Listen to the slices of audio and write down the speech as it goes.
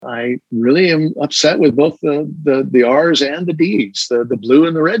I really am upset with both the R's and the D's, the blue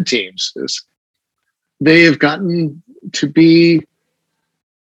and the red teams. They have gotten to be,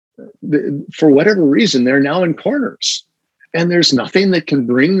 for whatever reason, they're now in corners, and there's nothing that can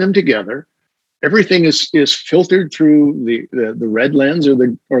bring them together. Everything is filtered through the red lens or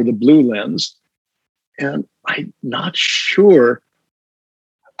the blue lens, and I'm not sure.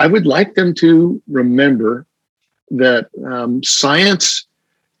 I would like them to remember that science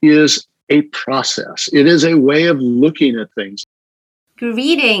is a process. It is a way of looking at things.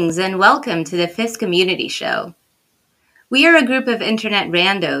 Greetings and welcome to the Fifth Community Show. We are a group of internet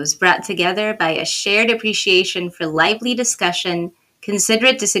randos brought together by a shared appreciation for lively discussion,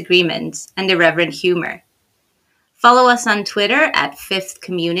 considerate disagreements, and irreverent humor. Follow us on Twitter at Fifth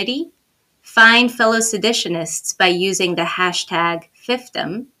Community. Find fellow seditionists by using the hashtag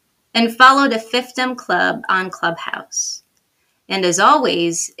Fifthom, and follow the Fifthom Club on Clubhouse. And as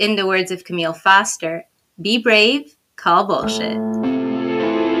always, in the words of Camille Foster, be brave, call bullshit.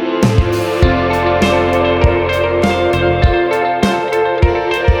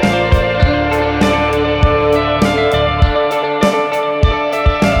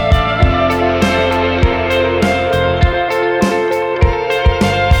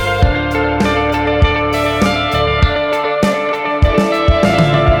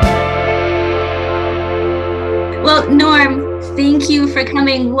 Well, Norm, thank you for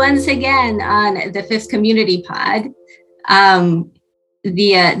coming once again on the Fifth Community Pod.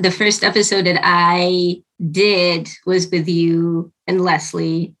 The first episode that I did was with you and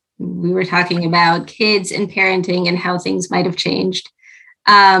Leslie. We were talking about kids and parenting and how things might have changed.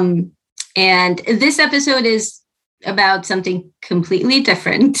 And this episode is about something completely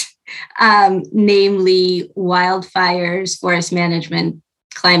different, namely wildfires, forest management,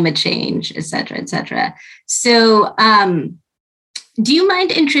 climate change, et cetera, et cetera. So do you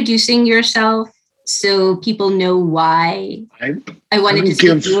mind introducing yourself so people know why I wanted to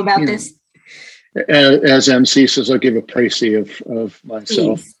speak to you about this? As MC says, I'll give a précis of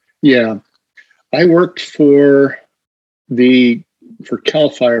myself. Please. Yeah. I worked for CAL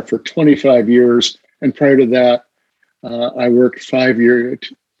FIRE for 25 years. And prior to that, I worked 2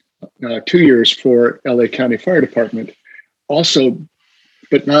 years for LA County Fire Department. Also,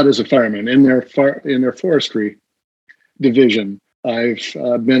 but not as a fireman, in their forestry division. I've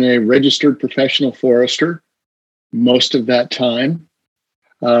been a registered professional forester most of that time.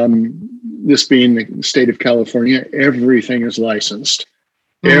 This being the state of California, everything is licensed.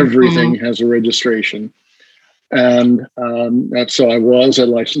 Everything has a registration. And so I was a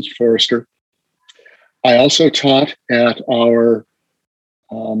licensed forester. I also taught at our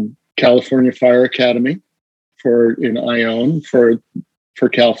California Fire Academy in Ione for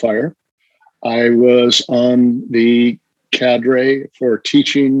CAL FIRE. I was on the cadre for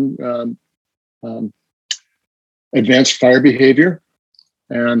teaching advanced fire behavior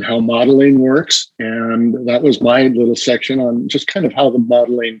and how modeling works. And that was my little section on just kind of how the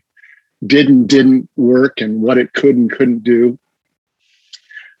modeling did and didn't work and what it could and couldn't do.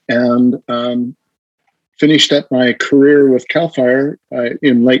 And finished up my career with CAL FIRE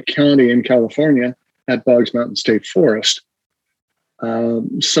in Lake County in California at Boggs Mountain State Forest.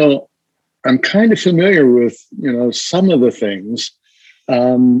 So I'm kind of familiar with, some of the things,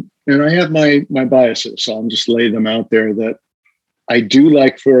 and I have my biases, so I'll just lay them out there that I do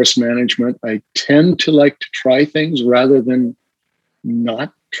like forest management. I tend to like to try things rather than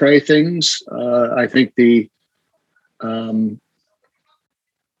not try things. I think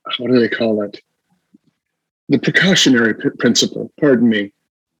what do they call it? The precautionary principle, pardon me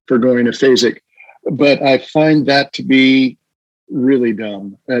for going aphasic, but I find that to be really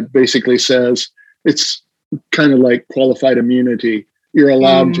dumb. It basically says it's kind of like qualified immunity. You're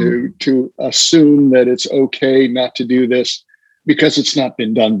allowed to assume that it's okay not to do this because it's not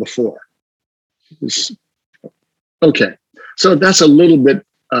been done before. Okay, so that's a little bit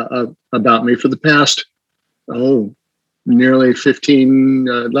about me. For the past, nearly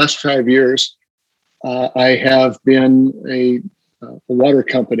 15, last 5 years, I have been a water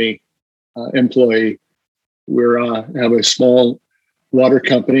company employee. We have a small water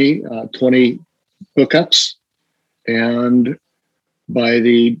company, 20 hookups, and by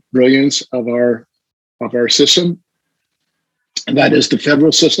the brilliance of our system, and that is the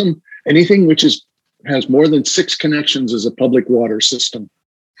federal system, anything which has more than 6 connections is a public water system.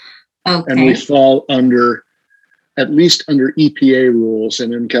 Okay. And we fall at least under EPA rules,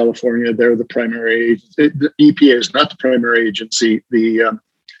 and in California, they're the primary agency. The EPA is not the primary agency. The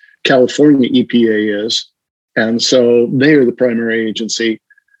California EPA is. And so they are the primary agency,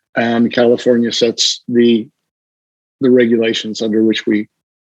 and California sets the regulations under which we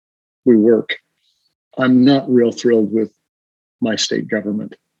we work. I'm not real thrilled with my state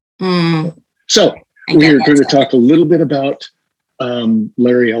government. So we are going to talk a little bit about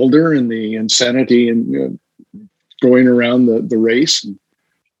Larry Elder and the insanity and going around the race.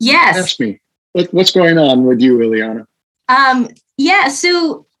 Yes. Ask me, what's going on with you, Ileana? Yeah.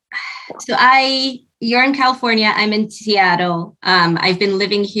 So you're in California. I'm in Seattle. I've been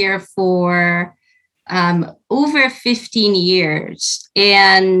living here for over 15 years.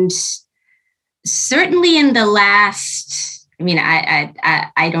 And certainly in the last,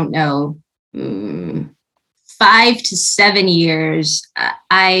 I don't know, 5 to 7 years,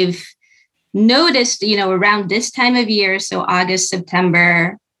 I've noticed, around this time of year, so August,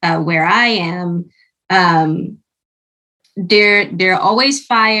 September, where I am, there are always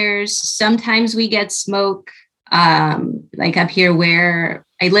fires. Sometimes we get smoke, like up here where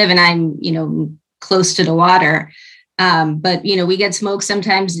I live, and I'm, close to the water. But, we get smoke.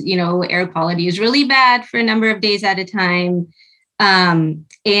 Sometimes, air quality is really bad for a number of days at a time.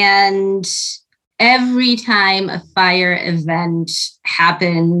 And every time a fire event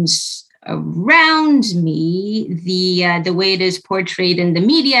happens around me, the way it is portrayed in the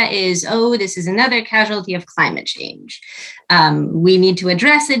media is, oh, this is another casualty of climate change. We need to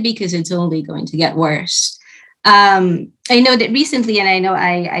address it because it's only going to get worse. I know that recently, and I know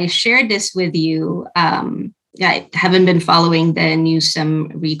I shared this with you, I haven't been following the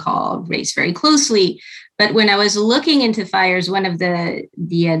Newsom recall race very closely, but when I was looking into fires, one of the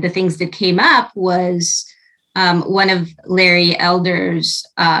things that came up was one of Larry Elder's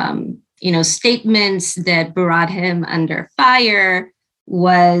statements that brought him under fire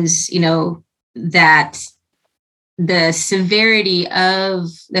was, that the severity of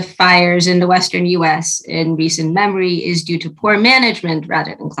the fires in the Western US in recent memory is due to poor management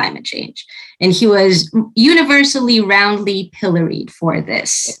rather than climate change. And he was universally roundly pilloried for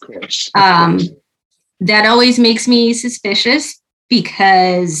this. Of course. That always makes me suspicious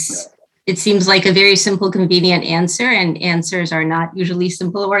because it seems like a very simple, convenient answer, and answers are not usually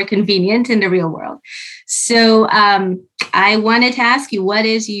simple or convenient in the real world. So I wanted to ask you, what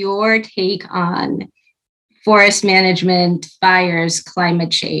is your take on forest management, fires, climate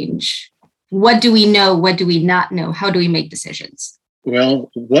change? What do we know? What do we not know? How do we make decisions?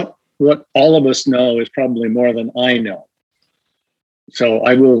 Well, what all of us know is probably more than I know. So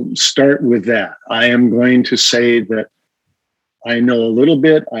I will start with that. I am going to say that I know a little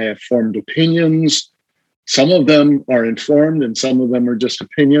bit. I have formed opinions. Some of them are informed and some of them are just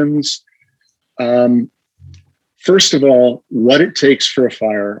opinions. First of all, what it takes for a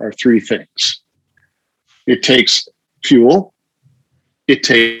fire are 3 things. It takes fuel, it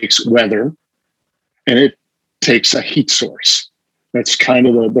takes weather, and it takes a heat source. That's kind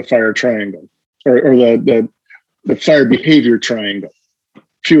of the fire triangle, or the fire behavior triangle: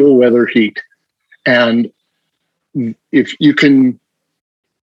 fuel, weather, heat. And if you can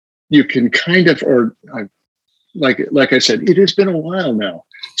kind of, or like I said, it has been a while now,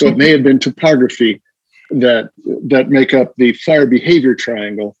 so it may have been topography that make up the fire behavior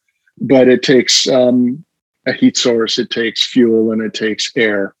triangle, but it takes a heat source, it takes fuel, and it takes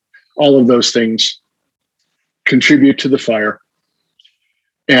air. All of those things contribute to the fire.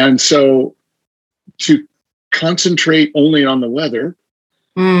 And so to concentrate only on the weather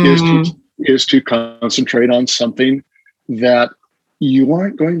is to concentrate on something that you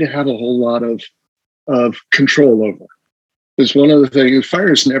aren't going to have a whole lot of control over. Because one of the things,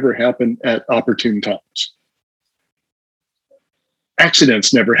 fires never happen at opportune times.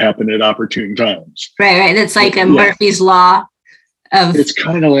 Accidents never happen at opportune times. Right. It's like a Murphy's Law of it's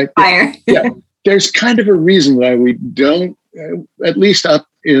kind of like fire. Yeah. There's kind of a reason why we don't, at least up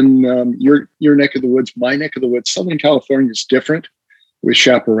in your neck of the woods, my neck of the woods, Southern California is different with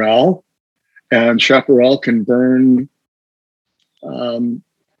chaparral. And chaparral can burn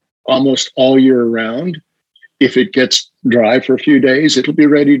almost all year round. If it gets dry for a few days, it'll be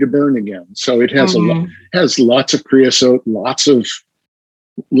ready to burn again. So it has has lots of creosote, lots of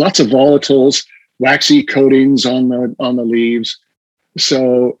volatiles, waxy coatings on the leaves.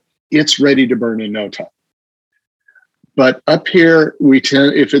 So it's ready to burn in no time. But up here, we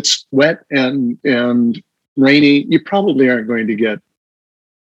tend, if it's wet and rainy, you probably aren't going to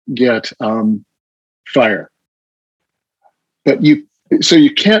get fire. But you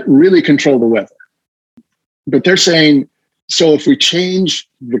can't really control the weather. But they're saying, so if we change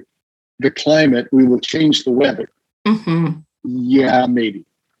the climate, we will change the weather. Mm-hmm. Yeah, maybe.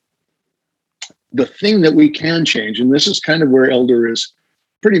 The thing that we can change, and this is kind of where Elder is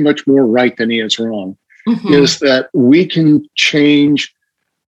pretty much more right than he is wrong, is that we can change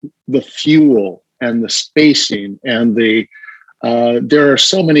the fuel and the spacing and the There are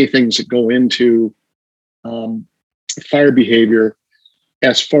so many things that go into fire behavior.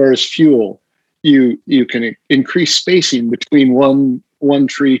 As far as fuel, you can increase spacing between one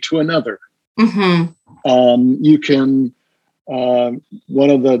tree to another. You can. One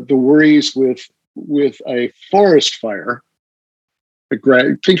of the worries with a forest fire.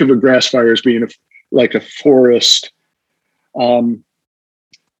 Think of a grass fire as being like a forest,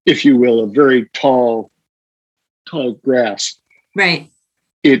 if you will, a very tall grass. Right.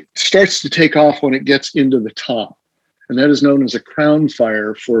 It starts to take off when it gets into the top, and that is known as a crown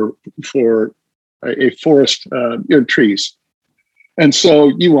fire for a forest trees. And so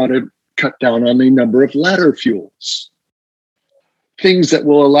you want to cut down on the number of ladder fuels, things that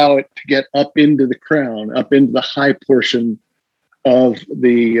will allow it to get up into the crown, up into the high portion of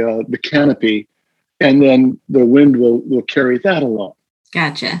the canopy, and then the wind will carry that along.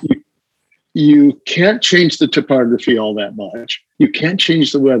 Gotcha. You can't change the topography all that much. You can't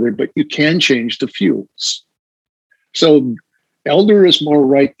change the weather, but you can change the fuels. So Elder is more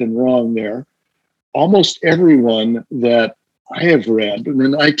right than wrong there. Almost everyone that I have read, and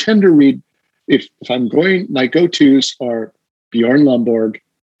then I tend to read, if I'm going, my go-tos are Bjorn Lomborg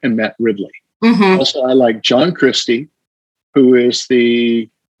and Matt Ridley. Also, I like John Christie, who is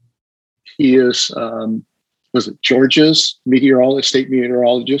was it Georgia's state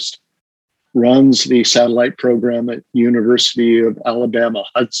meteorologist, runs the satellite program at University of Alabama,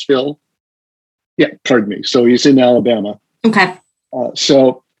 Huntsville. Yeah, pardon me. So he's in Alabama. Okay.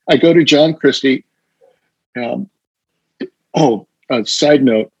 So I go to John Christie. Side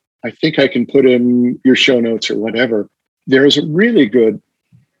note, I think I can put in your show notes or whatever. There's a really good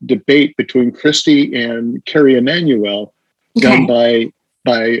debate between Christie and Kerry Emanuel done by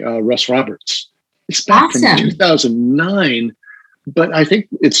Russ Roberts. It's back from 2009, but I think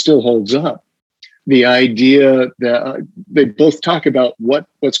it still holds up. The idea that they both talk about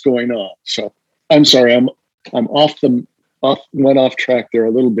what's going on. So I'm sorry, I'm went off track there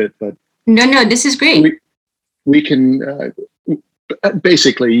a little bit, but no, this is great. We can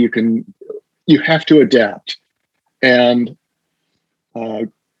basically you have to adapt, and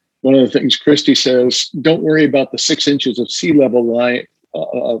one of the things Christie says, don't worry about the 6 inches of sea level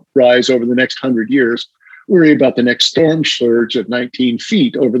rise over the next 100 years. Worry about the next storm surge of 19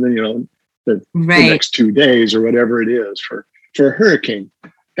 feet over the next 2 days or whatever it is for a hurricane.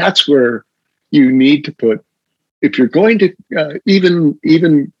 That's where you need to put, if you're going to,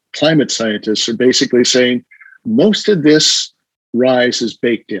 even climate scientists are basically saying most of this rise is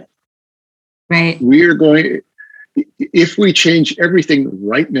baked in. Right. If we change everything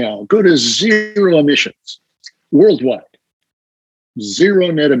right now, go to zero emissions worldwide,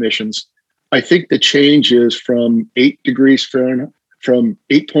 zero net emissions. I think the change is from 8 degrees Fahrenheit, from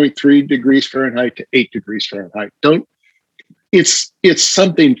 8.3 degrees Fahrenheit to 8 degrees Fahrenheit. It's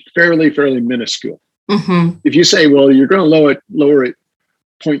something fairly minuscule. If you say, well, you're going to lower it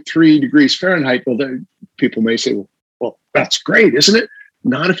 0.3 degrees Fahrenheit, well, then people may say, well, that's great, isn't it?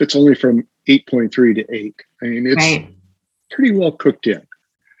 Not if it's only from 8.3 to 8. I mean, it's pretty well cooked in.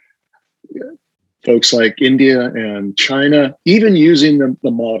 Folks like India and China, even using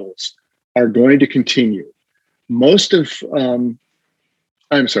the models, are going to continue. Most of,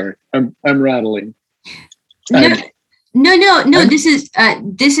 I'm sorry, I'm rattling. No. This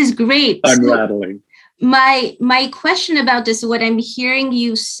is great. I'm rattling. My question about this, what I'm hearing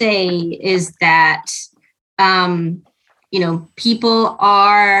you say is that, people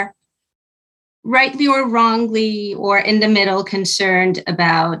are rightly or wrongly or in the middle concerned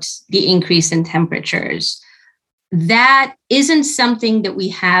about the increase in temperatures. That isn't something that we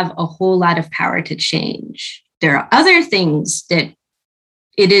have a whole lot of power to change. There are other things that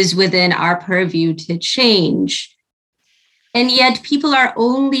it is within our purview to change. And yet people are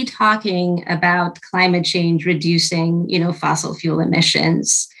only talking about climate change reducing, fossil fuel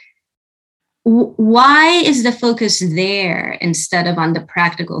emissions. Why is the focus there instead of on the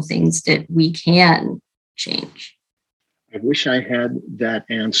practical things that we can change? I wish I had that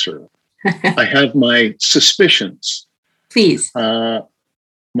answer. I have my suspicions. Please.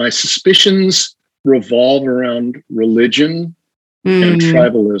 My suspicions revolve around religion and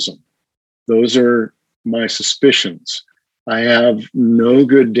tribalism. Those are my suspicions. I have no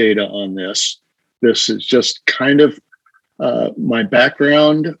good data on this. This is just kind of my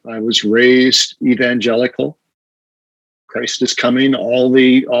background. I was raised evangelical. Christ is coming.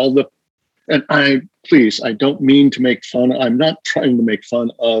 And I don't mean to make fun. I'm not trying to make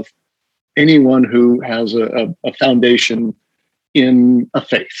fun of anyone who has a foundation in a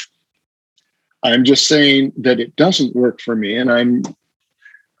faith. I'm just saying that it doesn't work for me. And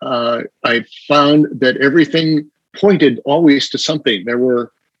I found that everything pointed always to something. There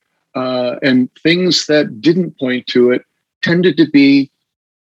were, and things that didn't point to it tended to be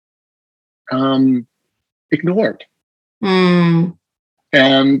ignored. Mm.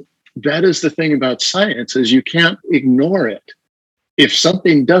 And that is the thing about science, is you can't ignore it. If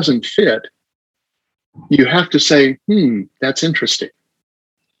something doesn't fit, you have to say, that's interesting.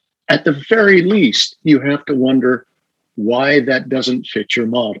 At the very least, you have to wonder why that doesn't fit your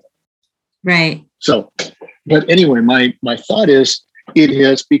model. Right. So, but anyway, my thought is, it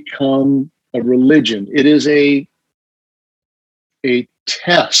has become a religion. It is a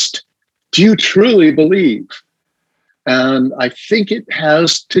test. Do you truly believe? And I think it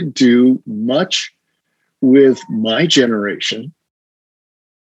has to do much with my generation,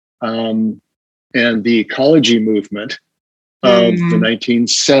 and the ecology movement of the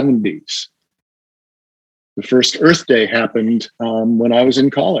 1970s. The first Earth Day happened when I was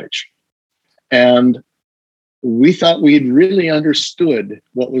in college. And we thought we'd really understood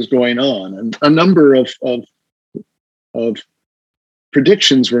what was going on. And a number of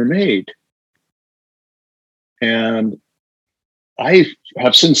predictions were made. And I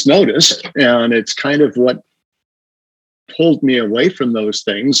have since noticed, and it's kind of what pulled me away from those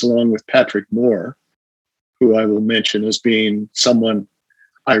things, along with Patrick Moore, who I will mention as being someone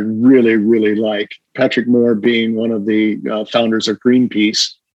I really, really like. Patrick Moore being one of the founders of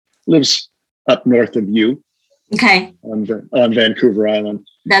Greenpeace, lives up north of you. Okay. On Vancouver Island.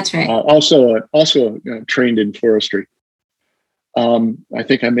 That's right. Also trained in forestry. I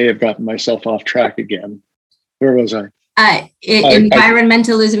think I may have gotten myself off track again. Where was I?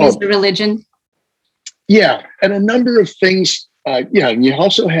 Environmentalism is the religion. Yeah, and a number of things. And you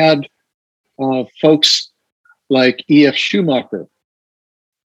also had folks like E.F. Schumacher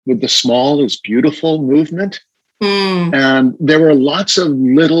with the small is beautiful movement. And there were lots of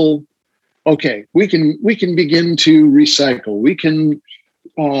little, we can begin to recycle.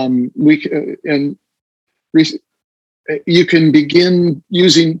 You can begin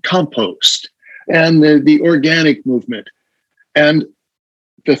using compost and the organic movement. And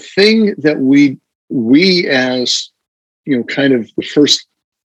the thing that we as, kind of the first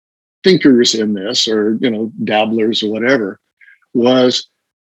thinkers in this, or, dabblers or whatever, was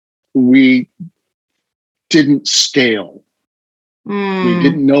we didn't scale. We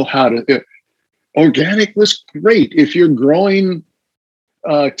didn't know how to. Organic was great if you're growing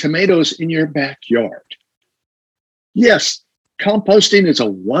tomatoes in your backyard. Yes, composting is a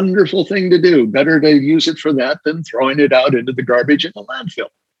wonderful thing to do. Better to use it for that than throwing it out into the garbage in the landfill.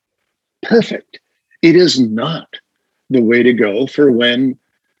 Perfect. It is not the way to go for when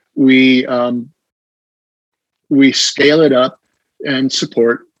we scale it up and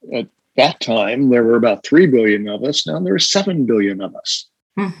support. At that time, there were about 3 billion of us. Now there are 7 billion of us.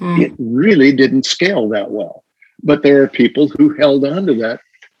 Mm-hmm. It really didn't scale that well. But there are people who held on to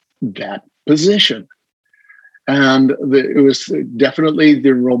that position. And it was definitely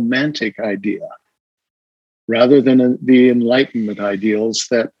the romantic idea rather than the Enlightenment ideals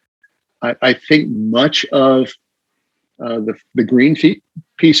that I think much of the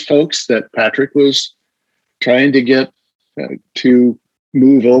Greenpeace folks that Patrick was trying to get to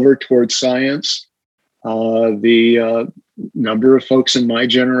move over towards science, the number of folks in my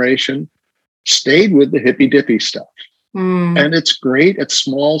generation stayed with the hippy dippy stuff. And it's great at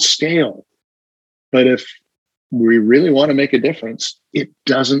small scale. But if we really want to make a difference, it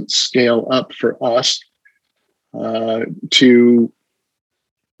doesn't scale up for us to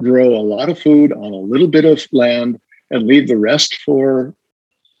grow a lot of food on a little bit of land and leave the rest for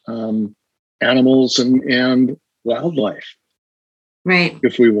animals and wildlife. Right.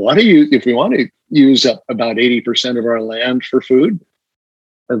 If we want to use up about 80% of our land for food,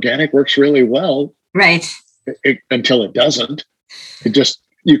 organic works really well. Right. Until it doesn't.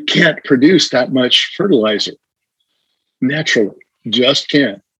 You can't produce that much fertilizer naturally. Just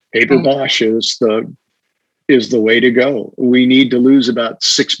can't. Haber-Bosch is the way to go. We need to lose about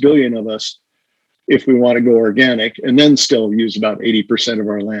 6 billion of us if we want to go organic, and then still use about 80% of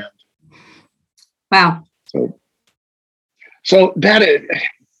our land. Wow. So that is,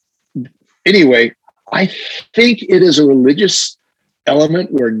 anyway, I think it is a religious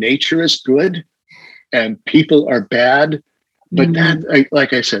element where nature is good and people are bad. But that,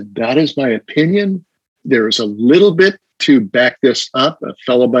 like I said, that is my opinion. There is a little bit to back this up. A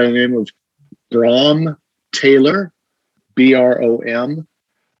fellow by the name of Brom Taylor, Brom,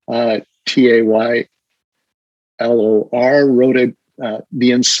 Taylor, wrote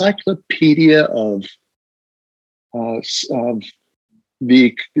the Encyclopedia of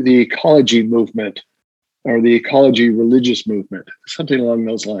the ecology movement, or the ecology religious movement, something along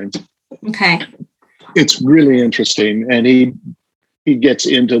those lines. Okay. It's really interesting, and he gets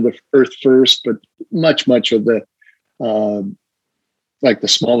into the earth first, but much of the like the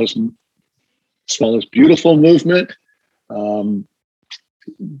smallest beautiful movement. Um,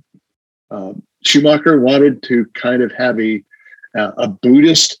 Schumacher wanted to kind of have a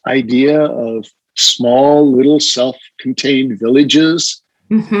Buddhist idea of small, little self-contained villages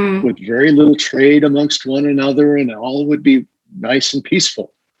with very little trade amongst one another, and all would be nice and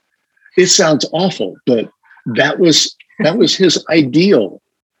peaceful. It sounds awful, but that was his ideal.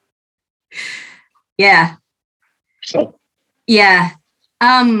 Yeah. So. Yeah.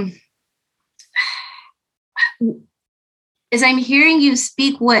 As I'm hearing you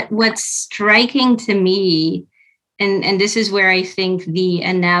speak, what's striking to me, and this is where I think the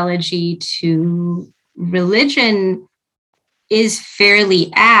analogy to religion is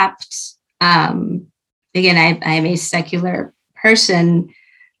fairly apt. Again, I'm a secular person.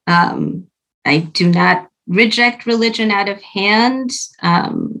 I do not reject religion out of hand.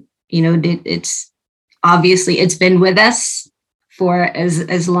 It's obviously it's been with us for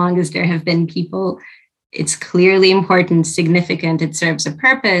as long as there have been people. It's clearly important, significant. It serves a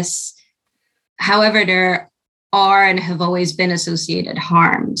purpose. However, there are and have always been associated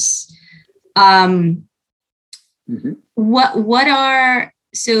harms. What are,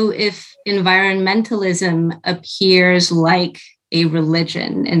 so if environmentalism appears like a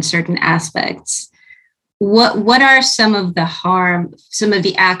religion in certain aspects, what are some of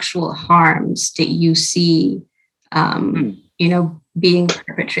the actual harms that you see being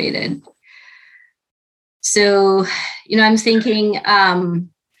perpetrated? So, I'm thinking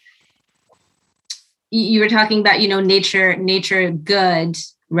you were talking about, nature good,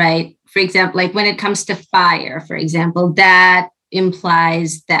 right? For example, like when it comes to fire, for example, that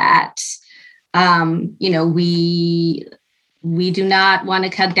implies that, we do not want to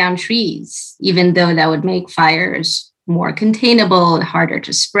cut down trees, even though that would make fires more containable and harder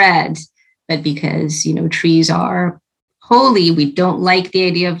to spread. But because, trees are holy, we don't like the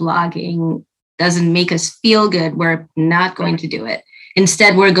idea of logging, doesn't make us feel good, we're not going to do it.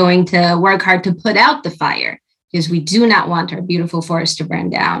 Instead, we're going to work hard to put out the fire because we do not want our beautiful forest to burn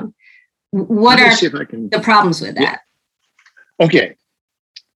down. What are the problems with that? Yeah. Okay.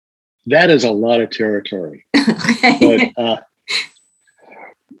 That is a lot of territory. Okay. But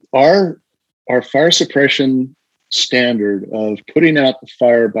our fire suppression standard of putting out the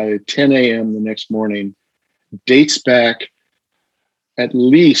fire by 10 a.m. the next morning dates back at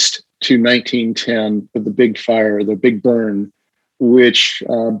least to 1910 with the big fire, the big burn, which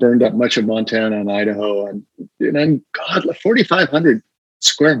burned up much of Montana and Idaho, and 4,500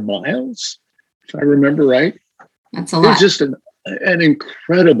 square miles, if I remember right. That's a lot. It's just an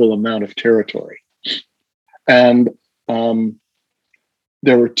incredible amount of territory. And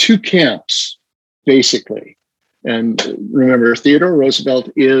there were two camps, basically. And remember, Theodore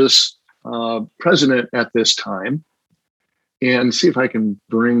Roosevelt is president at this time. And see if I can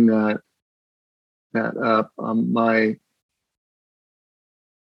bring that up on my...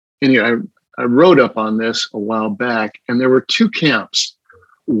 Anyway, I wrote up on this a while back, and there were two camps.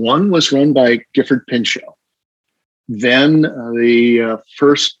 One was run by Gifford Pinchot. Then the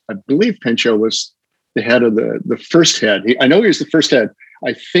first, I believe Pinchot was the head of the first head. I know he was the first head.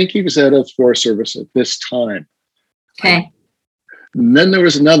 I think he was head of Forest Service at this time. Okay. And then there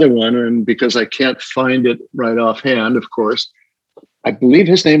was another one, and because I can't find it right offhand, of course, I believe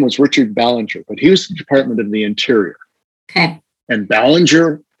his name was Richard Ballinger, but he was the Department of the Interior. Okay. And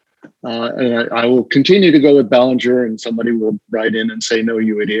Ballinger, and I will continue to go with Ballinger, and somebody will write in and say, no,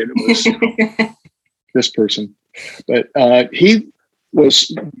 you idiot, it was this person. But he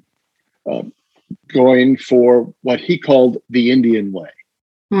was going for what he called the Indian way.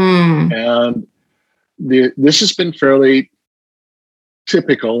 And this has been fairly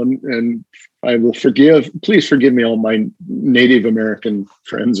typical, and I will please forgive me, all my Native American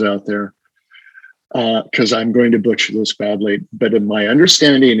friends out there, because I'm going to butcher this badly. But my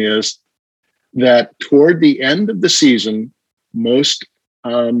understanding is that toward the end of the season, most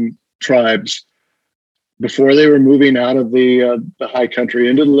tribes, before they were moving out of the high country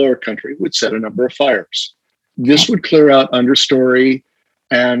into the lower country, would set a number of fires. This would clear out understory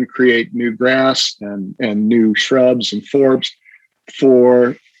and create new grass and new shrubs and forbs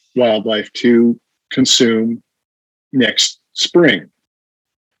for wildlife to consume next spring.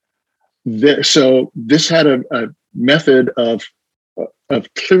 So this had a method of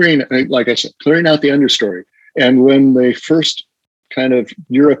clearing, like I said, clearing out the understory. And when the first kind of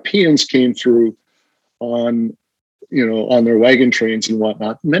Europeans came through on their wagon trains and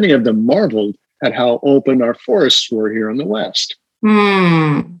whatnot, many of them marveled at how open our forests were here in the West.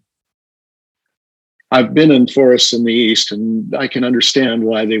 I've been in forests in the East, and I can understand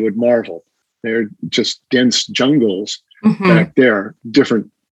why they would marvel. They're just dense jungles back there,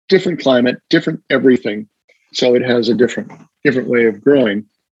 different climate, different everything. So it has a different way of growing.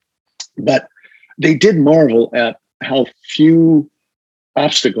 But they did marvel at how few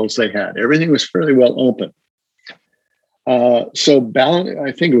obstacles they had. Everything was fairly well open. So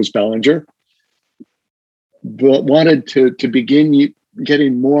I think it was Ballinger, wanted to begin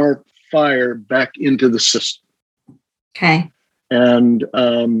getting more fire back into the system. Okay. And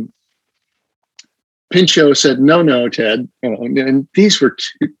Pinchot said, no, Ted. And these were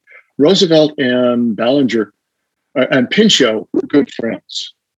Roosevelt and Ballinger and Pinchot were good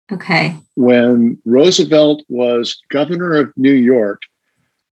friends. Okay. When Roosevelt was governor of New York,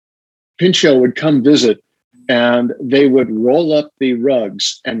 Pinchot would come visit, and they would roll up the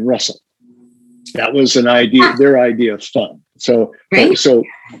rugs and rustle. That was their idea of fun. So Pinchot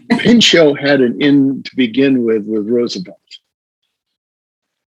had an in to begin with Roosevelt.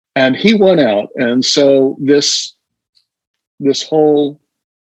 And he won out. And so this whole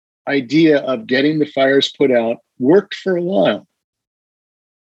idea of getting the fires put out worked for a while,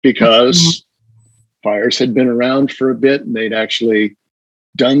 because fires had been around for a bit, and they'd actually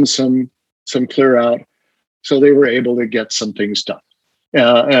done some clear out. So they were able to get some things done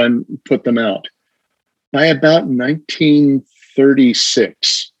and put them out. By about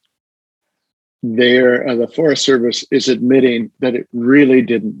 1936, the Forest Service is admitting that it really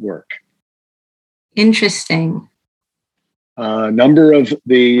didn't work. Interesting. A number of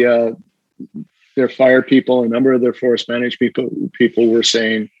their fire people, a number of their forest management people were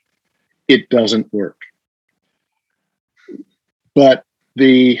saying it doesn't work. But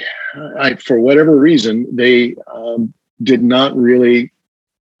for whatever reason, they did not really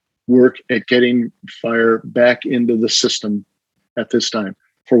work at getting fire back into the system at this time,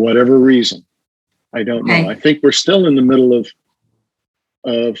 for whatever reason. I don't know. I think we're still in the middle of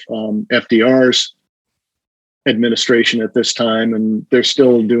FDR's administration at this time, and they're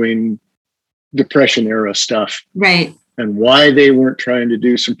still doing Depression era stuff. Right. And why they weren't trying to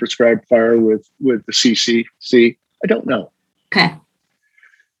do some prescribed fire with the CCC, I don't know. Okay.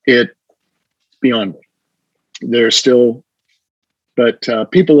 It's beyond me. There's still, but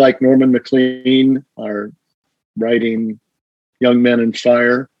people like Norman Maclean are writing Young Men in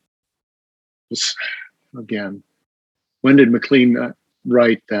Fire. Again, when did Maclean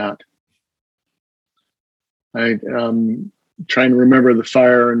write that? I'm trying to remember the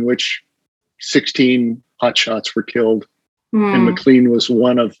fire in which 16 hotshots were killed, and Maclean was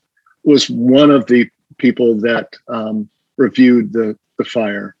one of the people that reviewed the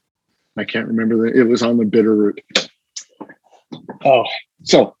fire. I can't remember it was on the Bitterroot. Oh,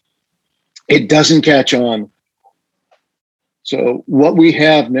 so it doesn't catch on. So what we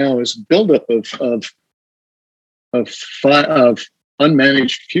have now is buildup of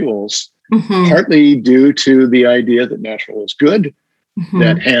unmanaged fuels, partly due to the idea that natural is good,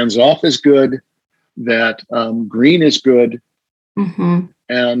 that hands off is good, that green is good,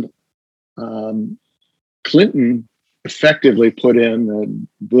 and Clinton effectively put in,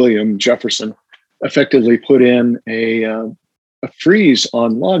 William Jefferson effectively put in a freeze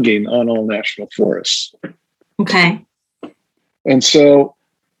on logging on all national forests. Okay. And so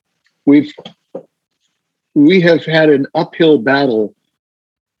we have had an uphill battle.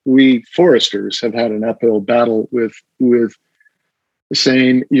 We foresters have had an uphill battle with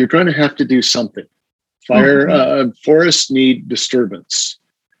saying you're going to have to do something. Forests need disturbance.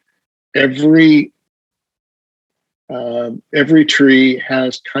 Every tree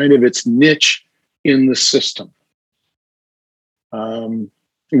has kind of its niche in the system.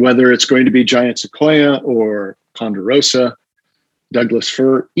 Whether it's going to be giant sequoia or ponderosa, Douglas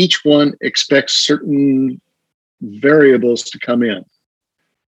fir, each one expects certain variables to come in.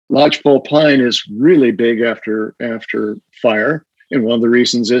 Lodgepole pine is really big after fire, and one of the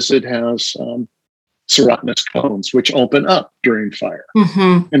reasons is it has serotinous cones, which open up during fire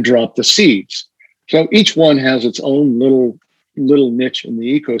and drop the seeds. So each one has its own little niche in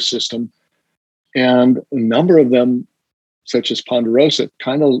the ecosystem, and a number of them, such as ponderosa,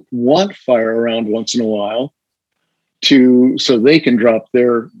 kind of want fire around once in a while so they can drop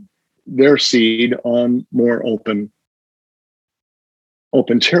their seed on more open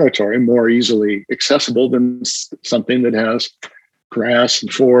territory, more easily accessible than something that has grass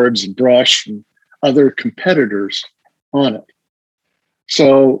and forbs and brush and other competitors on it.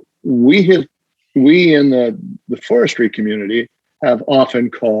 So we in the forestry community have often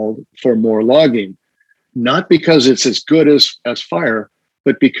called for more logging, not because it's as good as fire,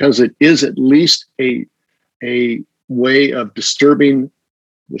 but because it is at least a way of disturbing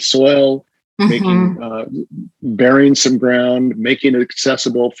the soil making, bearing some ground, making it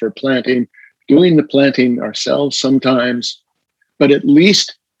accessible for planting, doing the planting ourselves sometimes, but at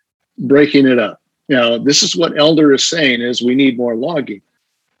least breaking it up. Now, this is what Elder is saying, is we need more logging.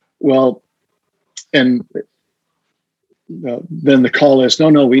 Well, and then the call is,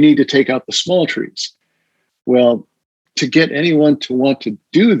 no, we need to take out the small trees. Well, to get anyone to want to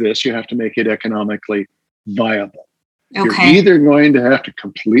do this, you have to make it economically viable. Okay. You're either going to have to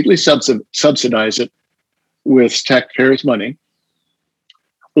completely subsidize it with taxpayers' money,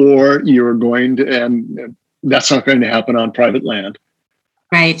 or you're going to, and that's not going to happen on private land.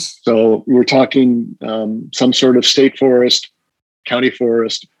 Right. So we're talking some sort of state forest, county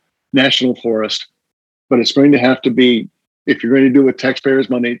forest, national forest, but it's going to have to be, if you're going to do it with taxpayers'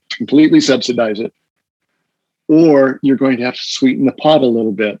 money, completely subsidize it, or you're going to have to sweeten the pot a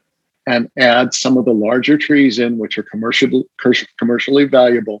little bit and add some of the larger trees in, which are commercially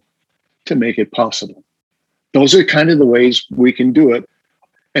valuable, to make it possible. Those are kind of the ways we can do it.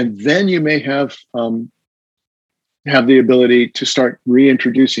 And then you may have the ability to start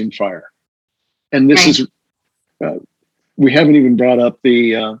reintroducing fire. And this is, we haven't even brought up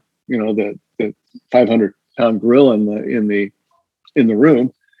the 500-pound gorilla in the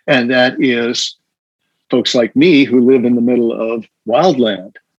room, and that is folks like me who live in the middle of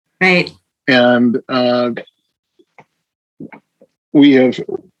wildland. Right. And we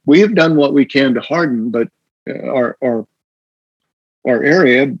have done what we can to harden, but our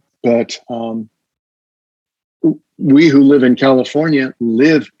area, but we who live in California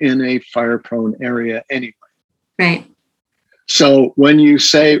live in a fire-prone area anyway. Right. So when you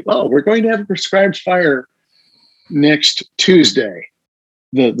say, "Oh, we're going to have a prescribed fire next Tuesday,"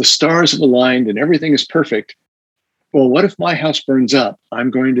 the stars have aligned and everything is perfect. Well, what if my house burns up? I'm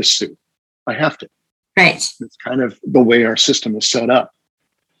going to sue. I have to. Right. It's kind of the way our system is set up.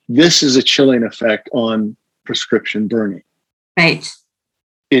 This is a chilling effect on prescription burning. Right.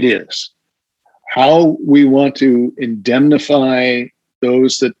 It is. How we want to indemnify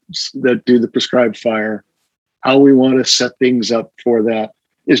those that do the prescribed fire, how we want to set things up for that,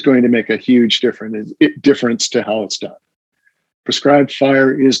 is going to make a huge difference to how it's done. Prescribed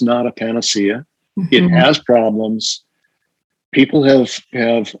fire is not a panacea. Mm-hmm. It has problems. People have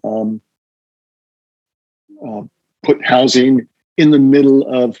put housing in the middle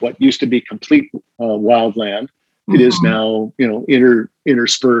of what used to be complete wildland. Mm-hmm. It is now,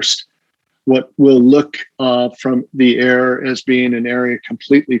 interspersed. What will look from the air as being an area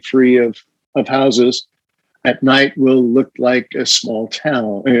completely free of houses, at night will look like a small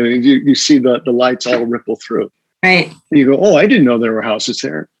town. You see the lights all ripple through. Right. And you go, oh, I didn't know there were houses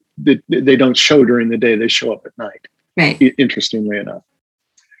there. They don't show during the day. They show up at night. Right. Interestingly enough.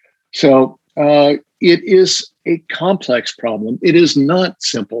 So it is a complex problem. It is not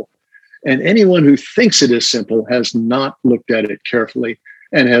simple. And anyone who thinks it is simple has not looked at it carefully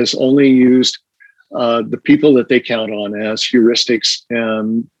and has only used the people that they count on as heuristics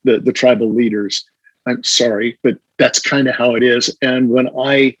and the tribal leaders. I'm sorry, but that's kind of how it is. And when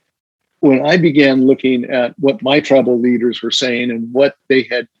I began looking at what my tribal leaders were saying and what they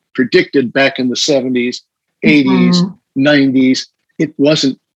had predicted back in the 70s, 80s, mm-hmm. 90s, it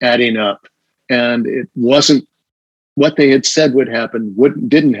wasn't adding up. And it wasn't what they had said would happen,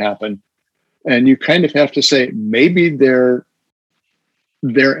 didn't happen. And you kind of have to say, maybe their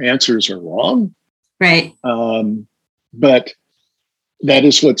answers are wrong. Right. But that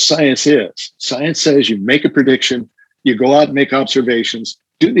is what science is. Science says you make a prediction, you go out and make observations.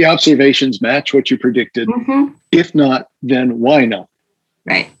 Do the observations match what you predicted? Mm-hmm. If not, then why not?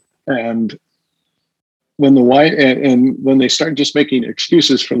 Right. And when when they start just making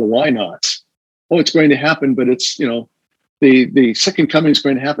excuses for the why nots, oh, it's going to happen, but it's, the second coming is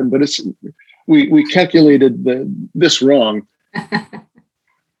going to happen, but we calculated this wrong.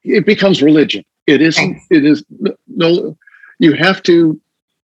 It becomes religion. It is no. You have to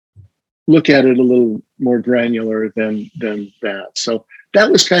look at it a little more granular than that. So that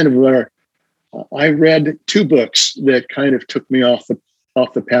was kind of where I read two books that kind of took me off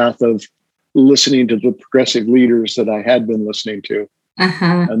the path of listening to the progressive leaders that I had been listening to.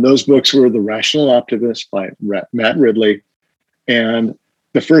 Uh-huh. And those books were The Rational Optimist by Matt Ridley, and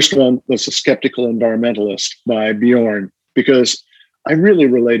the first one was The Skeptical Environmentalist by Bjorn, because I really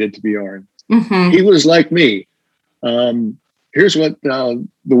related to Bjorn. Mm-hmm. He was like me. Here's what the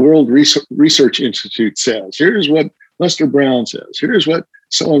World Research Institute says. Here's what Lester Brown says. Here's what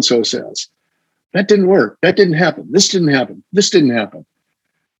so-and-so says. That didn't work. That didn't happen. This didn't happen. This didn't happen.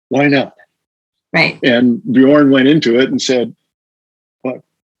 Why not? Right. And Bjorn went into it and said, "What?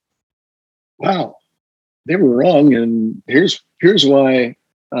 Wow, they were wrong. And here's why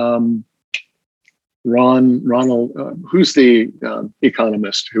Ronald, who's the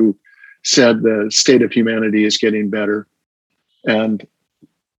economist who said the state of humanity is getting better. And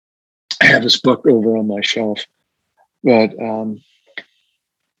I have his book over on my shelf, but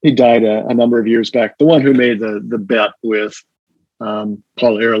he died a number of years back. The one who made the bet with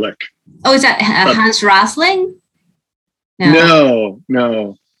Paul Ehrlich. Oh, is that Hans Rosling? No,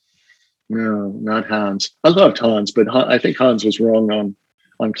 not Hans. I loved Hans, but I think Hans was wrong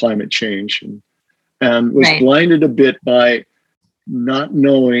on climate change and was blinded a bit by not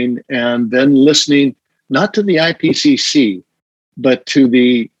knowing and then listening, not to the IPCC, but to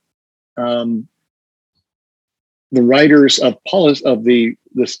the writers of the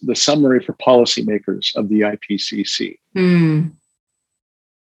summary for policymakers of the IPCC. Mm.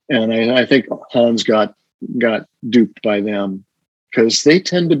 And I think Hans got duped by them because they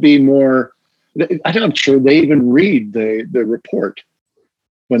tend to be more, I'm sure they even read the report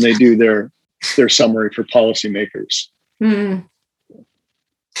when they do their summary for policymakers. Mm.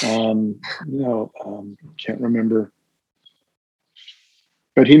 Can't remember.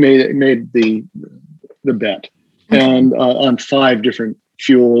 But he made the bet. And on 5 different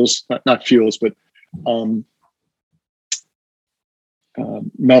fuels, not fuels, but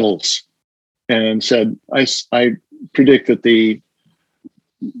metals, and said, I predict that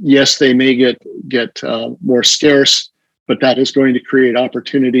yes, they may get more scarce, but that is going to create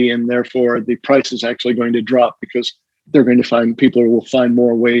opportunity, and therefore the price is actually going to drop because they're going to people will find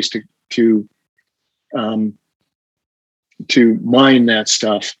more ways to mine that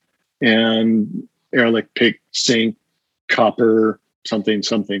stuff. And Ehrlich picked zinc, copper, something,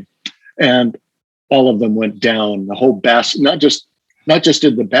 and all of them went down. The whole basket, not just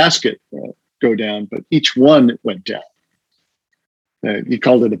did the basket go down, but each one went down. He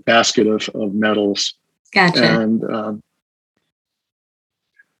called it a basket of metals. Gotcha. And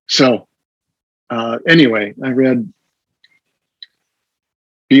anyway, I read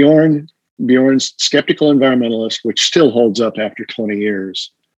Bjorn's Skeptical Environmentalist, which still holds up after 20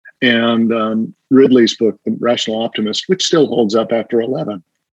 years. And Ridley's book, The Rational Optimist, which still holds up after 11.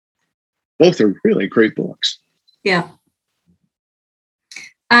 Both are really great books. Yeah.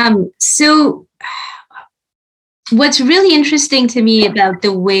 So what's really interesting to me about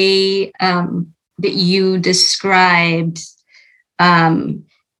the way that you described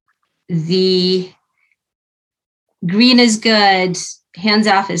the green is good, hands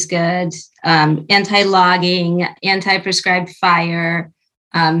off is good, anti-logging, anti-prescribed fire,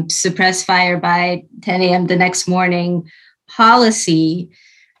 suppress fire by 10 a.m. the next morning policy.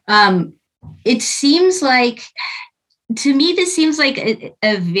 It seems like, to me, this seems like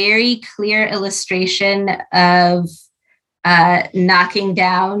a very clear illustration of knocking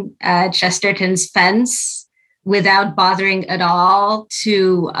down Chesterton's fence without bothering at all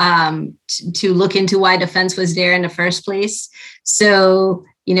to look into why the fence was there in the first place. So,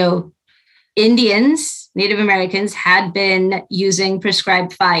 Indians, Native Americans had been using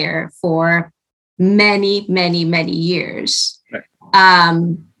prescribed fire for many, many, many years. Right.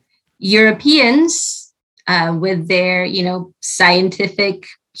 Europeans, with their, scientific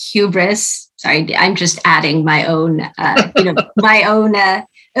hubris. Sorry, I'm just adding my own, my own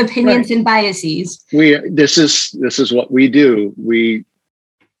opinions and biases. This is what we do. We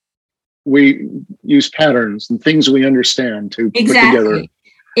use patterns and things we understand to put together.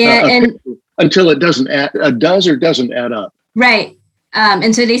 And until it doesn't does or doesn't add up. Right.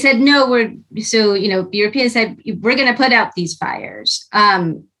 And so they said, no, Europeans said, we're going to put out these fires.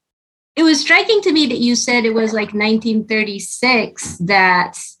 It was striking to me that you said it was like 1936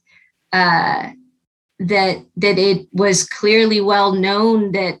 that it was clearly well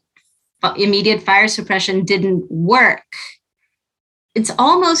known that immediate fire suppression didn't work. It's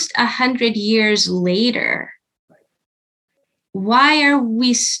almost 100 years later. Why are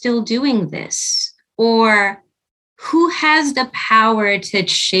we still doing this? Or who has the power to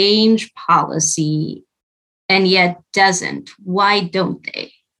change policy and yet doesn't? Why don't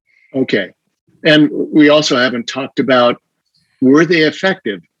they? Okay. And we also haven't talked about, were they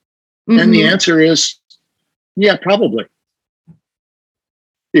effective? Mm-hmm. And the answer is, yeah, probably.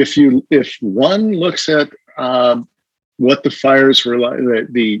 If one looks at what the fires were like,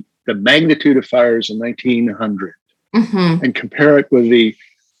 the magnitude of fires in 1900, mm-hmm. and compare it with the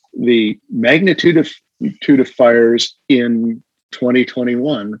magnitude of fires in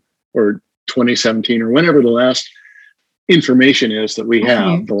 2021 or 2017 or whenever the last information is that we have,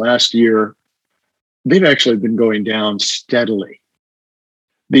 mm-hmm. the last year, they've actually been going down steadily.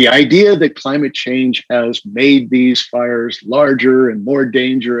 The idea that climate change has made these fires larger and more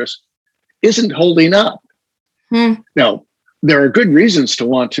dangerous isn't holding up. Mm. Now, there are good reasons to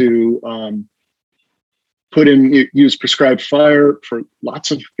want to use prescribed fire for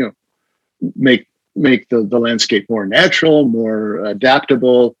lots of, make the landscape more natural, more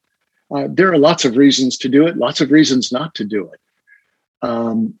adaptable. There are lots of reasons to do it, lots of reasons not to do it.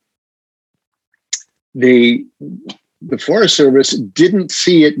 The Forest Service didn't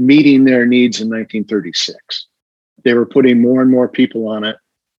see it meeting their needs in 1936. They were putting more and more people on it.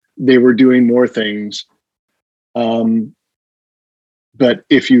 They were doing more things. But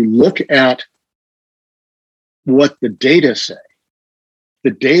if you look at what the data say,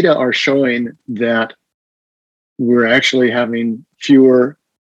 the data are showing that we're actually having fewer,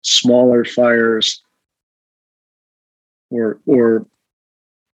 smaller fires or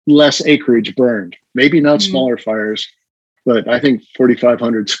less acreage burned. Maybe not smaller fires, but I think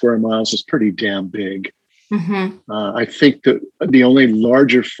 4,500 square miles is pretty damn big. I think that the only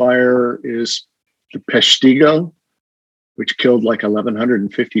larger fire is the Peshtigo, which killed like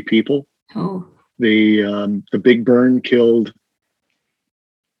 1,150 people. Oh. The Big Burn killed,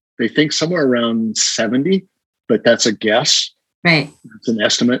 they think, somewhere around 70, but that's a guess. Right. It's an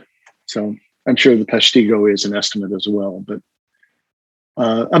estimate. So I'm sure the Peshtigo is an estimate as well, but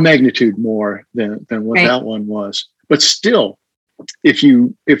a magnitude more than what that one was. But still, if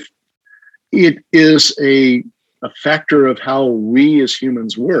it is a factor of how we as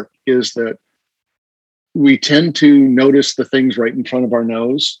humans work, is that we tend to notice the things right in front of our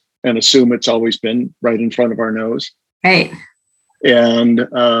nose and assume it's always been right in front of our nose. Right. And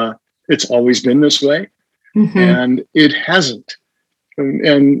it's always been this way. And it hasn't.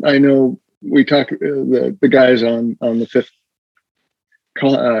 And I know we talk, the guys on the fifth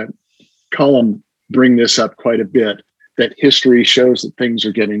column bring this up quite a bit, that history shows that things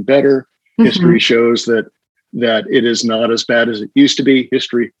are getting better. History shows that it is not as bad as it used to be.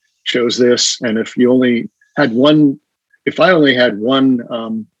 History shows this. And if I only had one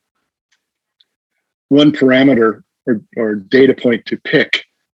parameter or data point to pick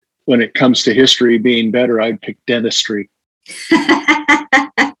when it comes to history being better, I'd pick dentistry.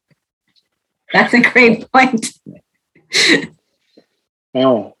 That's a great point.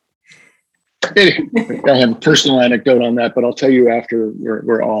 Oh, anyway, I have a personal anecdote on that, but I'll tell you after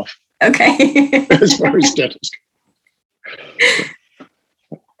we're off. Okay. As far as dentistry.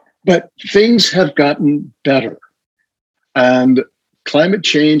 But things have gotten better, and climate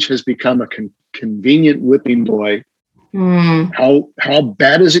change has become a convenient whipping boy. How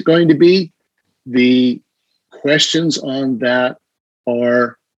bad is it going to be? The questions on that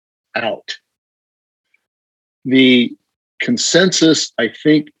are out. The consensus, I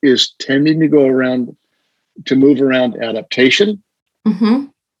think, is tending to move around adaptation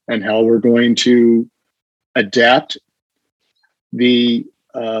and how we're going to adapt. The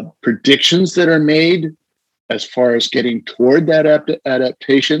predictions that are made as far as getting toward that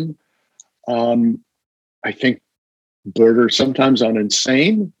adaptation, I think, border sometimes on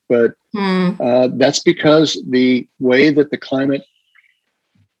insane, but that's because the way that the climate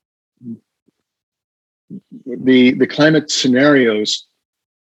scenarios,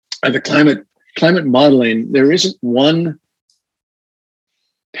 the climate modeling, there isn't one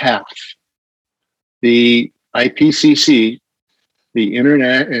path. The IPCC, the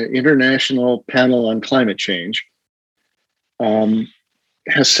International Panel on Climate Change,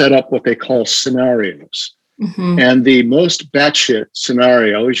 has set up what they call scenarios. And the most batshit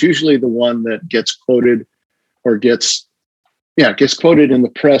scenario is usually the one that gets quoted or gets quoted in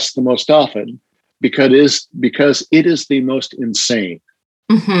the press the most often, because it is the most insane.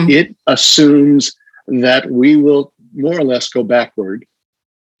 It assumes that we will more or less go backward,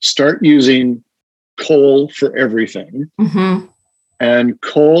 start using coal for everything. And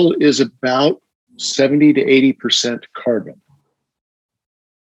coal is about 70 to 80% carbon,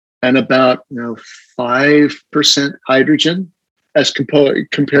 and about 5% hydrogen, as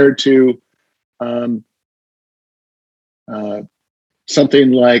compared to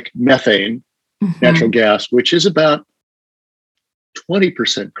something like methane, natural gas, which is about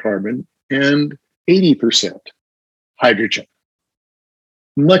 20% carbon and 80% hydrogen.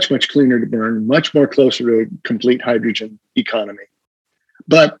 Much, much cleaner to burn, much more closer to a complete hydrogen economy.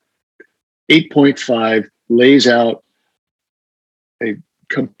 But 8.5 lays out a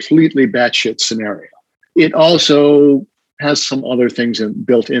completely batshit scenario. It also has some other things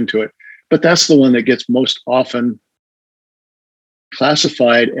built into it, but that's the one that gets most often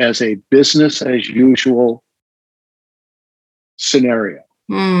classified as a business as usual scenario.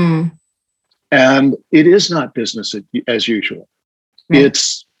 And it is not business as usual. It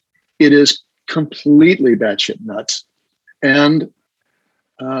is completely batshit nuts. And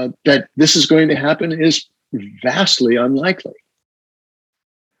that this is going to happen is vastly unlikely.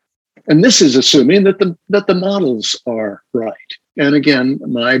 And this is assuming that the models are right. And again,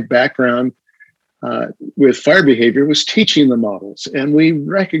 my background with fire behavior was teaching the models, and we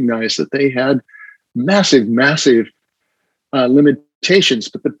recognized that they had massive limitations.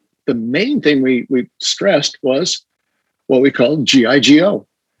 But the main thing we stressed was what we called GIGO,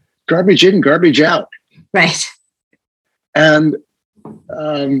 garbage in, garbage out. Right. And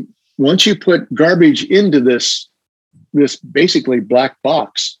once you put garbage into this basically black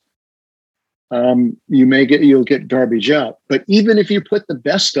box, you'll get garbage out. But even if you put the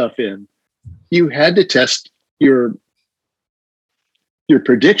best stuff in, you had to test your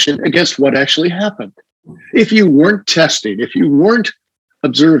prediction against what actually happened. If you weren't testing, if you weren't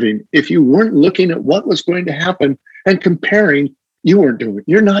observing, if you weren't looking at what was going to happen and comparing,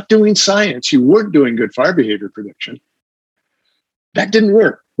 you're not doing science. You weren't doing good fire behavior prediction. That didn't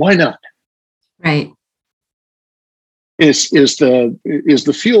work. Why not? Right. Is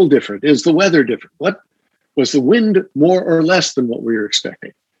the fuel different? Is the weather different? What was the wind more or less than what we were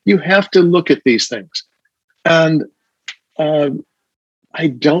expecting? You have to look at these things. And I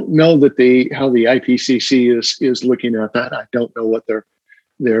don't know that how the IPCC is looking at that. I don't know what their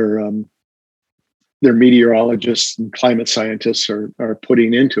meteorologists and climate scientists are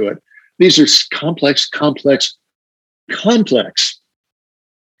putting into it. These are complex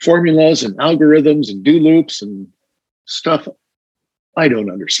formulas and algorithms and do loops and stuff I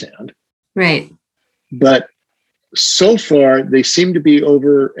don't understand. Right. But so far, they seem to be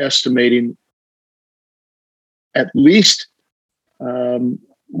overestimating at least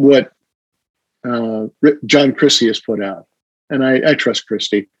what John Christie has put out. And I trust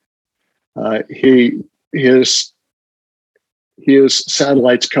Christie. His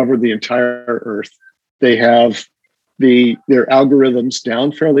satellites cover the entire Earth. They have their algorithms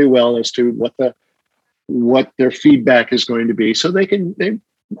down fairly well as to what their feedback is going to be, so they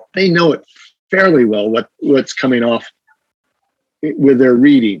know it fairly well what's coming off with their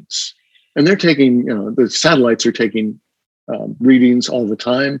readings. And they're taking, the satellites are taking readings all the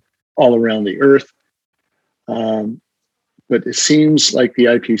time, all around the Earth. But it seems like the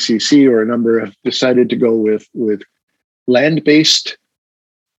IPCC or a number have decided to go with land-based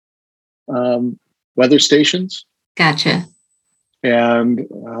weather stations. Gotcha. And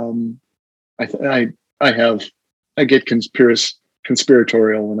I get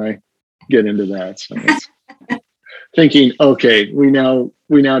conspiratorial when I get into that. So it's thinking, okay, we now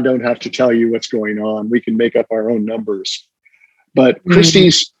don't have to tell you what's going on. We can make up our own numbers. But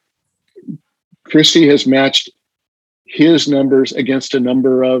Christie has matched his numbers against a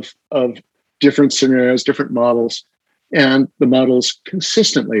number of different scenarios, different models, and the models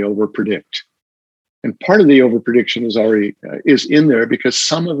consistently overpredict. And part of the overprediction is in there because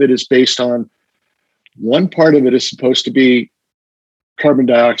some of it is based on, one part of it is supposed to be carbon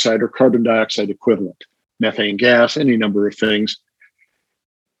dioxide or carbon dioxide equivalent, methane gas, any number of things.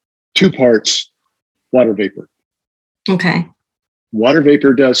 2 parts, water vapor. Okay. Water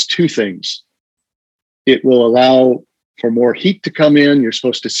vapor does 2 things. It will allow for more heat to come in. You're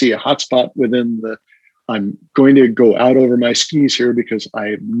supposed to see a hot spot I'm going to go out over my skis here because I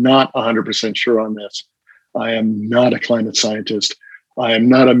am not 100% sure on this. I am not a climate scientist. I am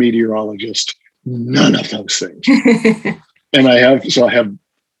not a meteorologist. None of those things. And I have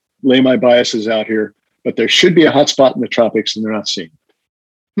lay my biases out here, but there should be a hot spot in the tropics and they're not seeing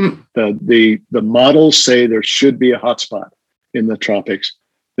it. The models say there should be a hot spot in the tropics.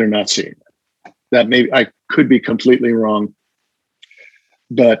 They're not seeing it. I could be completely wrong,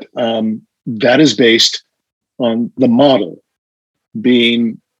 but that is based on the model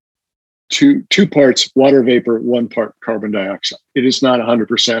being two parts water vapor, 1 part carbon dioxide. It is not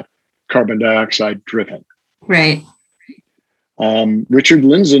 100% carbon dioxide driven. Right. Richard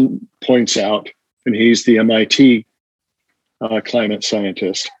Lindzen points out, and he's the MIT climate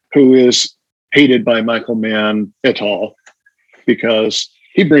scientist who is hated by Michael Mann et al. Because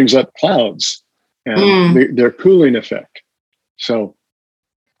he brings up clouds and their cooling effect. So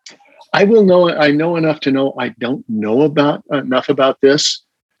I know enough to know I don't know enough about this.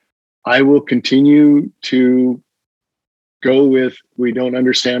 I will continue to go with, we don't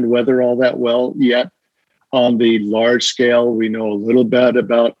understand weather all that well yet. On the large scale, we know a little bit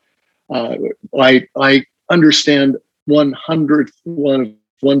about, I understand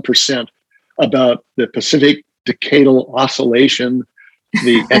 1% about the Pacific Decadal Oscillation,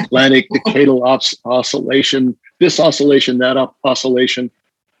 the Atlantic Decadal Oscillation, this oscillation, that oscillation.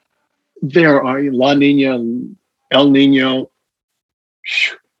 There are La Nina, El Nino.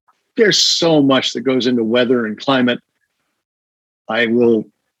 There's so much that goes into weather and climate. I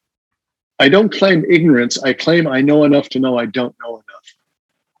don't claim ignorance. I claim I know enough to know I don't know enough.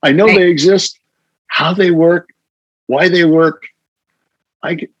 I know they exist, how they work, why they work.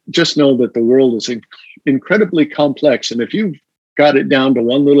 I just know that the world is incredibly complex. And if you've got it down to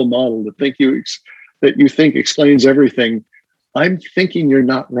one little model that you think explains everything, I'm thinking you're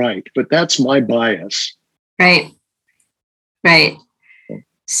not right, but that's my bias. Right.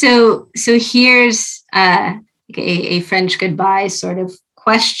 So here's a French goodbye sort of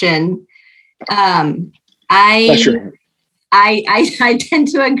question. I tend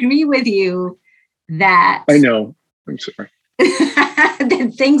to agree with you that I know. I'm sorry.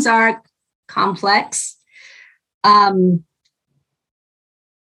 that things are complex.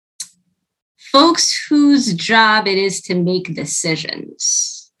 Folks whose job it is to make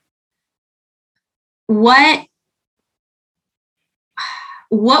decisions. What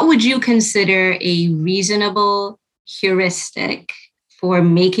would you consider a reasonable heuristic for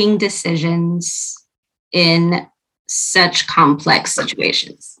making decisions in such complex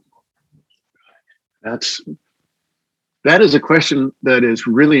situations? That is a question that is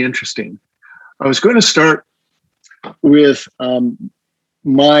really interesting. I was going to start with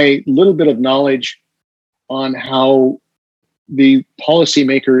my little bit of knowledge on how the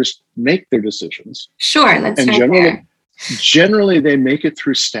policymakers make their decisions. Sure, let's start there. Generally, they make it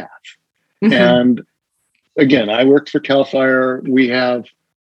through staff. Mm-hmm. And again, I worked for CAL FIRE. We have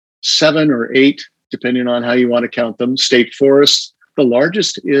 7 or 8, depending on how you want to count them, state forests. The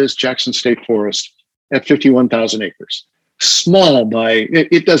largest is Jackson State Forest at 51,000 acres. Small by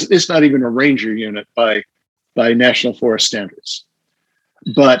it's not even a ranger unit by National Forest standards,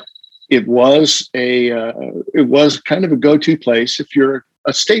 but it was kind of a go-to place if you're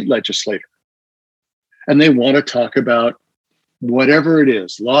a state legislator and they want to talk about whatever it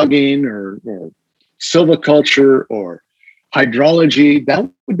is, logging or silviculture or hydrology. That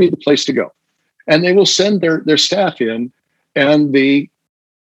would be the place to go, and they will send their staff in, and the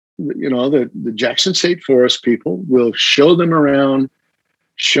Jackson State Forest people will show them around,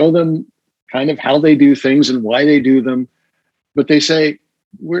 show them kind of how they do things and why they do them. But they say,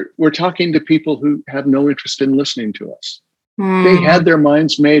 we're talking to people who have no interest in listening to us. They had their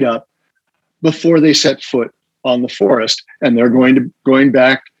minds made up before they set foot on the forest, and they're going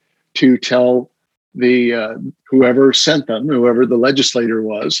back to tell the whoever sent them, whoever the legislator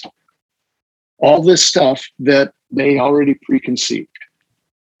was, all this stuff that they already preconceived.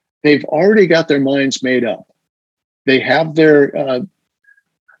 They've already got their minds made up. They have their, and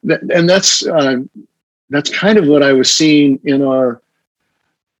that's kind of what I was seeing in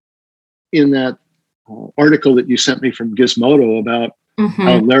that article that you sent me from Gizmodo about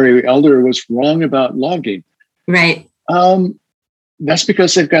how Larry Elder was wrong about logging. Right. That's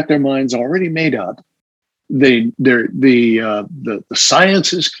because they've got their minds already made up. The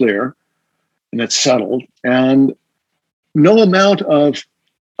science is clear and it's settled, and no amount of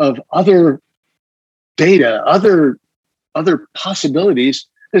other data, other possibilities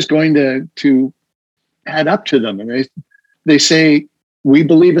is going to add up to them. And they say, we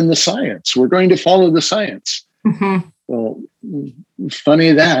believe in the science. We're going to follow the science. Mm-hmm. Well,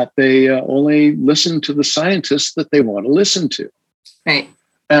 funny that they only listen to the scientists that they want to listen to. Right.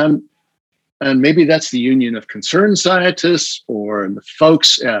 And maybe that's the Union of Concerned Scientists or the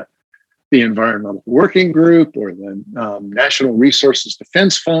folks at the Environmental Working Group or the National Resources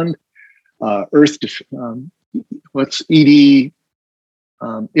Defense Fund, Earth Defense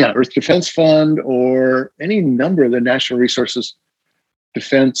Fund, or any number of the National Resources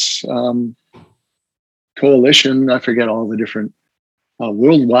Defense Coalition. I forget all the different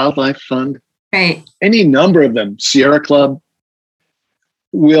World Wildlife Fund. Right. Any number of them, Sierra Club,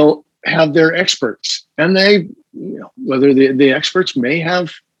 will have their experts, and they, whether the experts may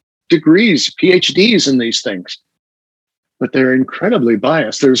have degrees, PhDs in these things, but they're incredibly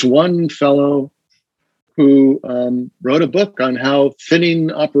biased. There's one fellow who wrote a book on how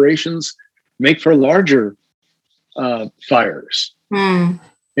thinning operations make for larger fires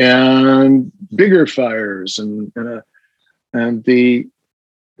and bigger fires, and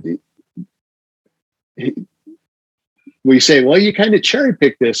we say, well, you kind of cherry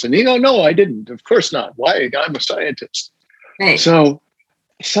pick this, and no, I didn't. Of course not. Why? I'm a scientist. Right. So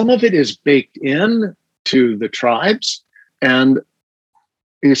some of it is baked in to the tribes, and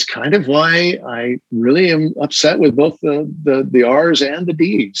it's kind of why I really am upset with both the R's and the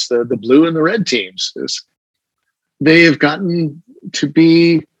D's, the blue and the red teams. Is they have gotten to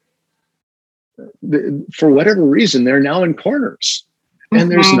be, for whatever reason, they're now in corners, and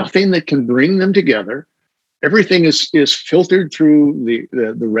there's nothing that can bring them together. Everything is filtered through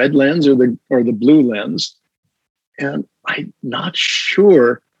the red lens or the blue lens, and I'm not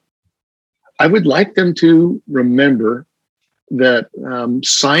sure. I would like them to remember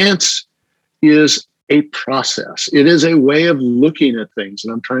science is a process. It is a way of looking at things,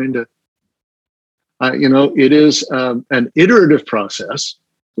 and I'm trying to, it is an iterative process.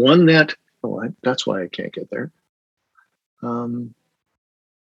 One that that's why I can't get there.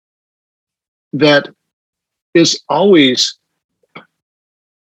 That is always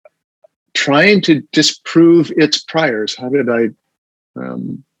trying to disprove its priors. How did I? There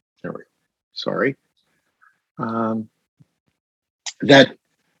we go. Sorry. That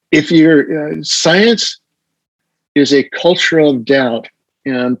if your science is a culture of doubt,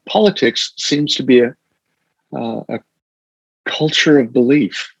 and politics seems to be a culture of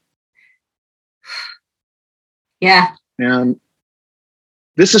belief. Yeah. And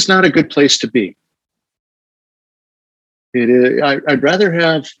this is not a good place to be. It is. I'd rather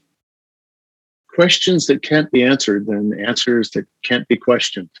have questions that can't be answered than answers that can't be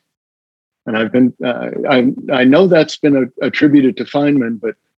questioned. And I've been, I know that's been attributed to Feynman,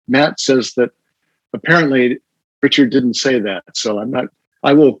 but Matt says that apparently Richard didn't say that. So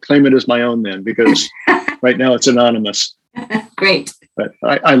I will claim it as my own then, because right now it's anonymous. Great. But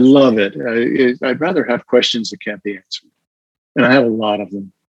I love it. I'd rather have questions that can't be answered. And I have a lot of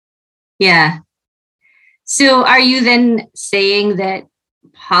them. Yeah. So are you then saying that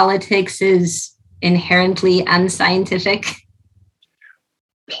politics is inherently unscientific?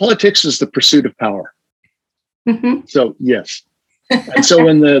 Politics is the pursuit of power. Mm-hmm. So yes. And so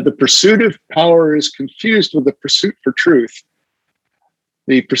when the pursuit of power is confused with the pursuit for truth,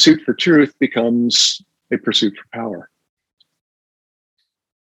 the pursuit for truth becomes a pursuit for power.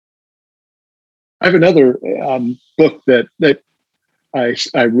 I have another book that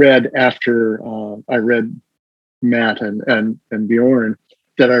I read after I read Matt and Bjorn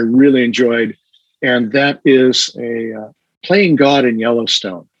that I really enjoyed, and that is Playing God in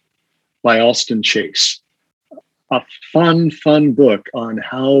Yellowstone by Alston Chase. A fun book on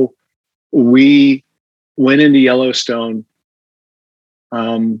how we went into Yellowstone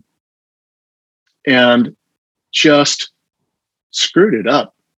and just screwed it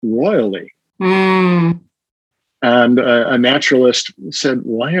up royally. Mm. And a naturalist said,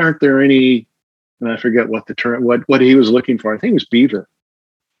 "Why aren't there any?" And I forget what the term, what he was looking for. I think it was beaver.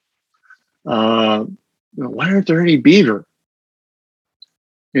 Why aren't there any beaver?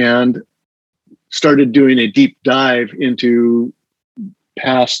 And started doing a deep dive into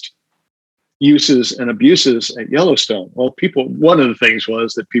past uses and abuses at Yellowstone. Well, one of the things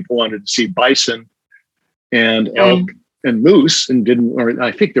was that people wanted to see bison and elk and moose, and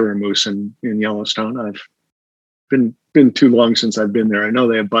I think there were moose in Yellowstone. I've been too long since I've been there. I know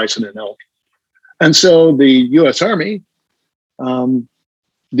they have bison and elk. And so the U.S. Army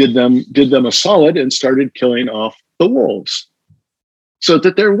did them a solid and started killing off the wolves, so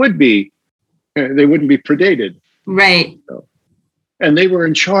that they wouldn't be predated. Right. So, and they were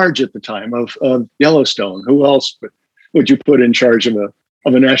in charge at the time of Yellowstone. Who else would you put in charge of a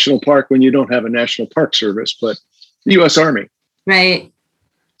national park when you don't have a National Park Service, but the U.S. Army? Right.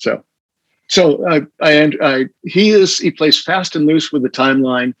 So he plays fast and loose with the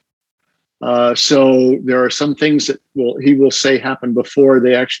timeline. So there are some things that he will say happened before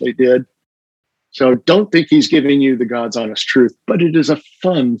they actually did. So don't think he's giving you the God's honest truth, but it is a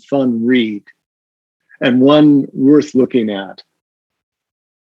fun read and one worth looking at.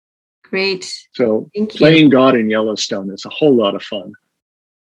 Great. So Playing God in Yellowstone is a whole lot of fun.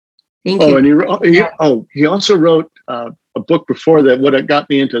 Thank you. And he also wrote a book before that. What got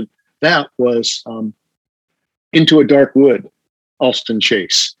me into that was Into a Dark Wood, Alston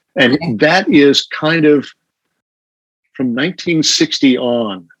Chase. And that is kind of from 1960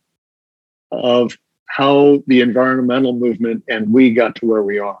 on of how the environmental movement and we got to where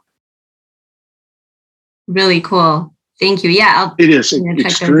we are. Really cool. Thank you. Yeah. It is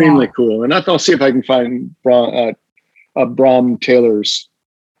extremely cool. And I'll see if I can find Bram Taylor's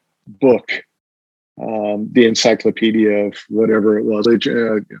book, the encyclopedia of whatever it was,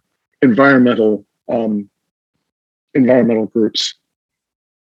 environmental groups,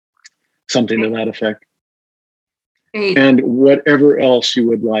 something to that effect. Great. And whatever else you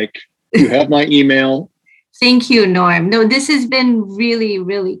would like. You have my email. Thank you, Norm. No, this has been really,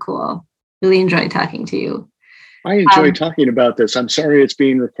 really cool. Really enjoyed talking to you. I enjoy talking about this. I'm sorry it's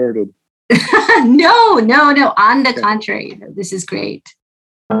being recorded. No. On the contrary, this is great.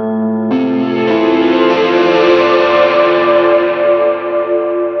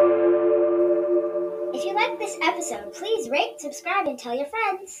 If you like this episode, please rate, subscribe, and tell your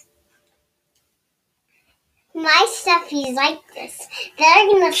friends. My stuffies like this. They're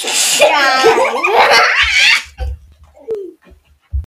gonna subscribe.